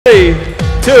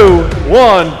2,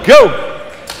 1, go!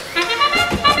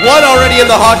 One already in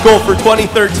the hot goal for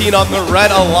 2013 on the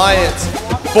Red Alliance.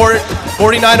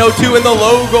 49.02 in the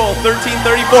low goal,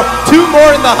 13.34. Two more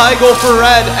in the high goal for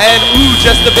Red, and ooh,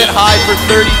 just a bit high for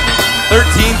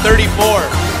 13.34.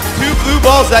 Two blue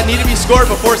balls that need to be scored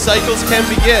before cycles can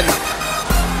begin.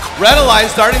 Red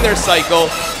Alliance starting their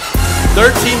cycle,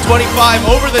 13.25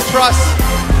 over the truss.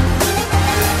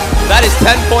 That is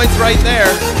 10 points right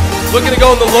there. Looking to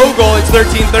go in the low goal, it's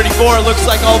 13.34. It looks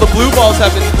like all the blue balls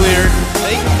have been cleared.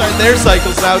 They can start their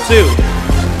cycles now too.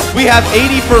 We have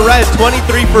 80 for Red,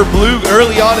 23 for Blue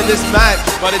early on in this match,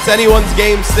 but it's anyone's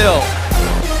game still.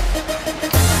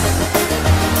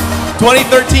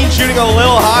 2013 shooting a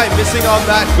little high, missing on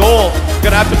that goal.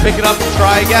 Gonna have to pick it up and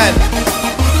try again.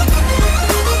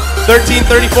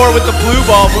 13.34 with the blue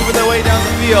ball, moving their way down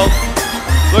the field.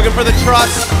 Looking for the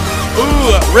truss.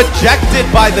 Ooh, rejected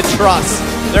by the truss.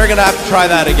 They're gonna have to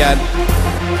try that again.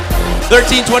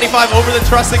 13.25 over the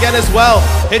truss again as well.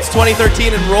 Hits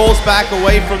 2013 and rolls back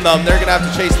away from them. They're gonna have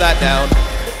to chase that down.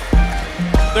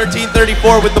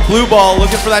 13.34 with the blue ball,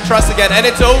 looking for that truss again, and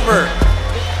it's over.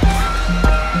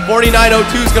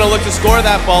 49.02 is gonna look to score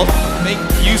that ball, make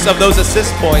use of those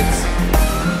assist points.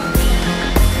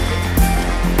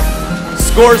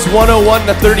 Scores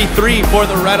 101-33 for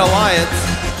the Red Alliance.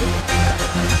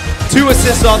 2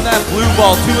 assists on that blue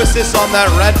ball, 2 assists on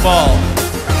that red ball.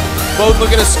 Both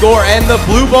looking to score, and the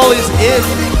blue ball is in.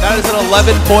 That is an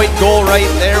 11-point goal right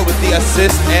there with the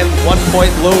assist and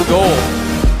 1-point low goal.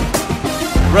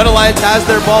 Red Alliance has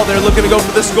their ball. They're looking to go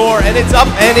for the score, and it's up,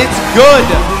 and it's good.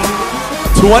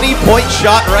 20-point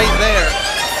shot right there.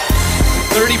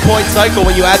 30-point cycle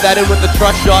when you add that in with the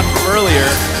truss shot from earlier.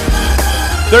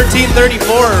 13.34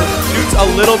 shoots a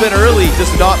little bit early,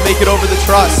 does not make it over the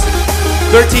truss.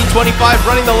 13.25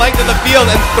 running the length of the field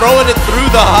and throwing it through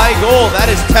the high goal.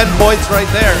 That is 10 points right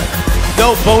there.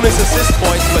 No bonus assist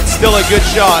points, but still a good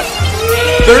shot.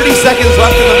 30 seconds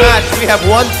left in the match. We have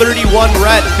 131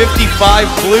 Red, 55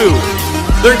 Blue.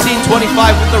 13.25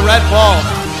 with the red ball.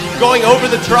 Going over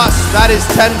the truss. That is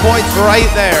 10 points right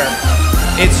there.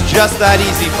 It's just that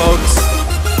easy, folks.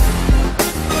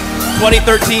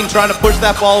 2013 trying to push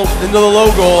that ball into the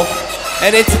low goal,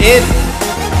 and it's in.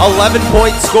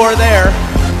 11-point score there.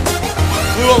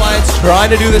 Blue Alliance trying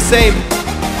to do the same.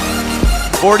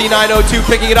 49.02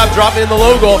 picking it up, dropping in the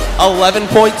low goal.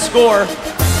 11-point score.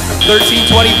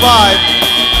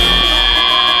 13.25.